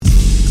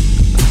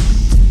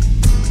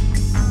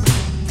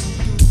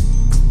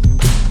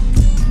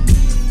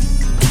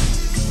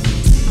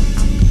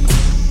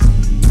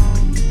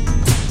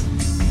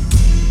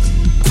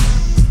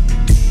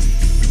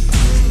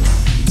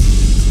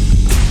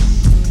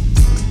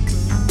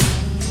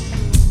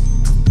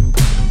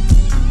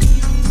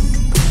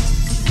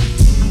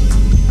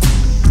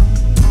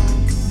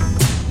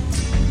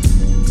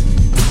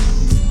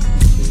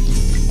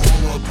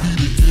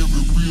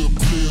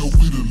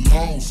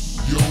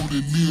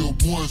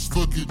live once,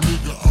 fuck it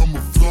nigga, I'ma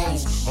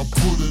floss. I'm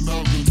pulling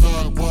out the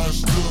line,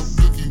 washed up,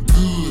 looking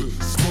good.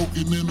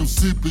 Smoking and I'm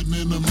sipping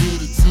and I'm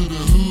headed to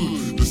the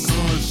hood. The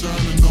sun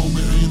shining on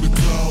me, ain't a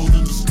cloud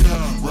in the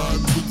sky.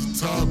 Riding with the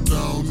top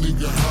down,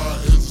 nigga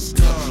high as the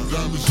sky.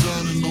 Diamond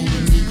shining on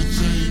the nigga,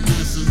 chain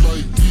dancing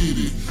like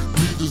Fetti.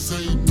 Niggas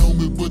ain't know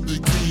me, but they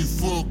can't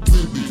fuck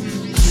with me.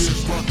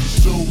 Just rocked the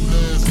show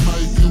last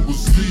night, it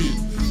was lit.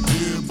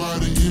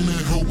 Everybody in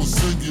that hoe was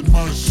singing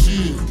my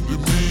shit. The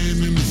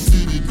man in the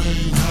city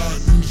name hot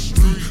in the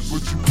street,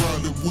 but you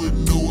probably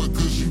wouldn't know it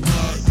cause you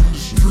not in the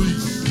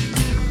streets.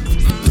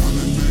 Down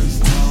the next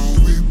town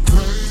we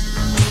play,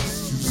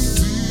 you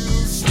see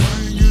us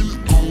swinging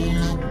on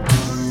the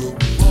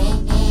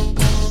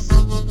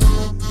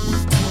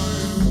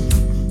boulevard.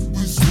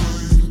 We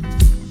swing,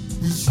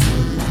 we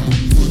swing.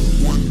 Put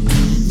one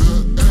in the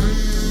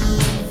air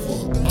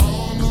for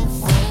all the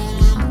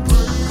fallen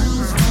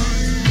players.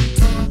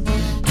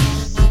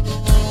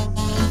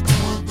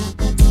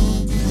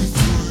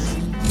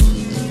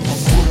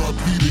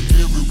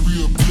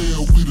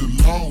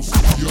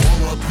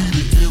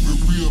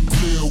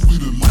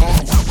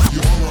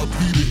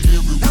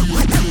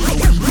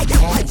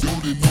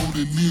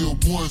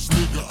 Once,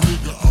 nigga,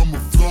 I'm a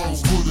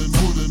floss. Pulling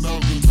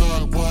out the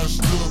line,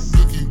 washed up,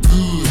 looking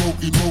good.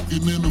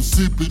 Smoking and I'm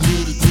sipping,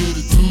 headed to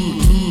the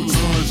hood.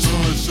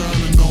 Sun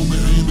shining on me,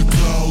 ain't a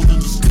cloud in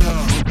the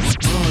sky.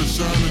 Sun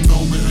shining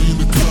on me,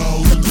 ain't a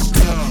cloud in the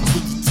sky.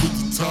 Put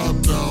the top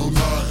down,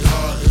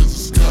 high as the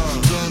sky.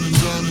 Johnny,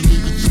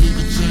 nigga,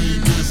 chain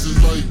dancing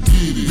like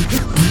Fetti.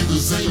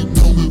 Niggas ain't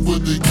know me,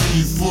 but they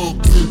can't fuck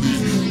with me.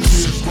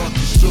 Just rocked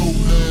the show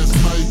last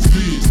night,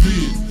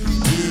 lit.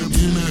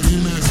 In that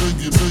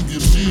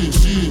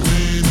shit.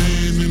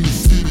 Man in the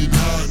city,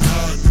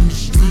 not in the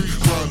street.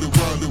 Probably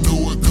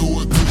know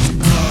it, cause you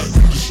not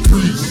in the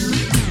streets.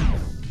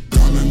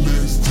 Down the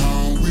next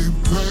town we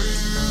play,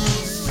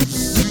 you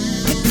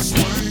see us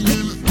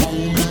swinging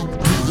on the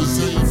niggas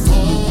ain't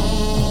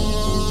fall.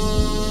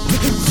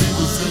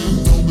 Niggas ain't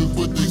know me,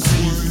 but they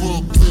can't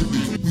fuck with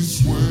me. We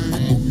swing,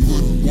 I'ma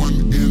put one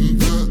in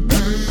the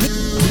air.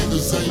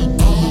 Niggas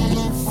ain't all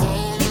the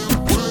falling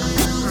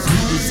players.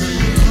 Niggas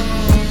ain't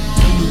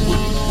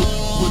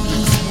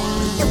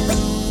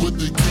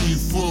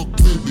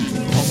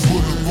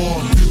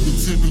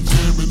Pimpin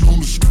jamming on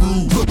the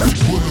screw. Blvd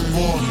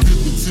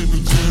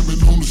Pimpin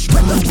jamming on the screw.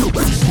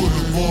 Blvd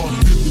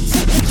Pimpin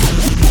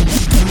jamming on the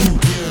screw.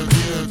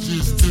 Yeah,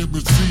 just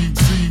Pimpin,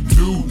 see,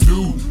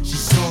 new. She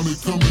saw me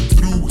coming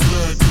through,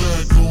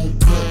 black on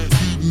black.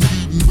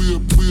 Eating,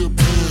 whip,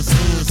 ass,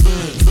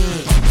 fat.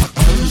 I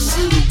just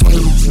sit right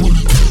on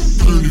 22,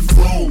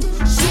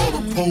 34. Saw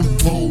the po,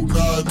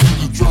 nah,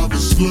 nigga driving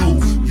slow.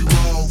 You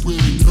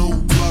already know,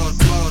 block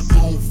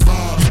on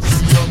fire.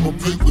 See, I'm a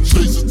paper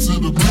chaser to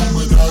the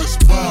moment I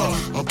aspire.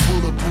 I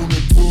pull up on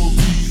that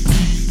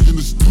boogie in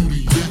the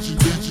studio, legend,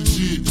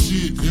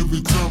 shit.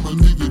 Every time a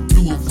nigga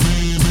do a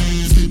fan,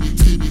 hit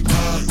it,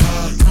 high,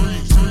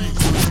 green.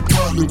 You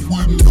probably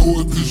wouldn't know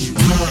it cause you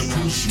not in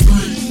the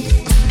street.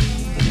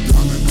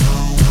 Down the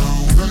town,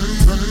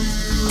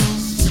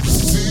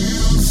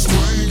 still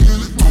swinging on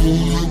the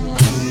boulevard.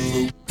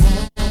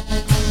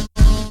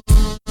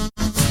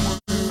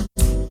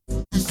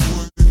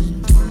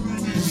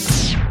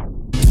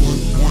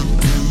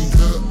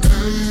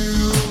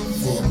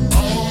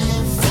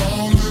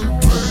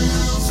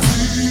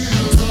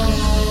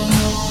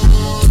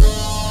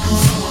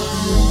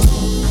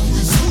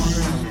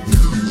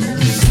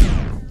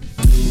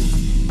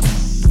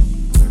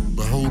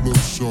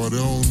 Shorty, I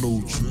don't know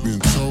what you been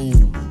told,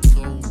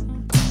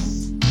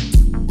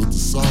 but the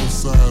south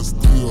side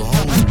still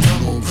holds, you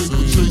know what I'm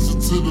saying? Chasing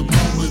to the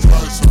moment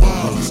like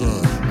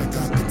spotlight.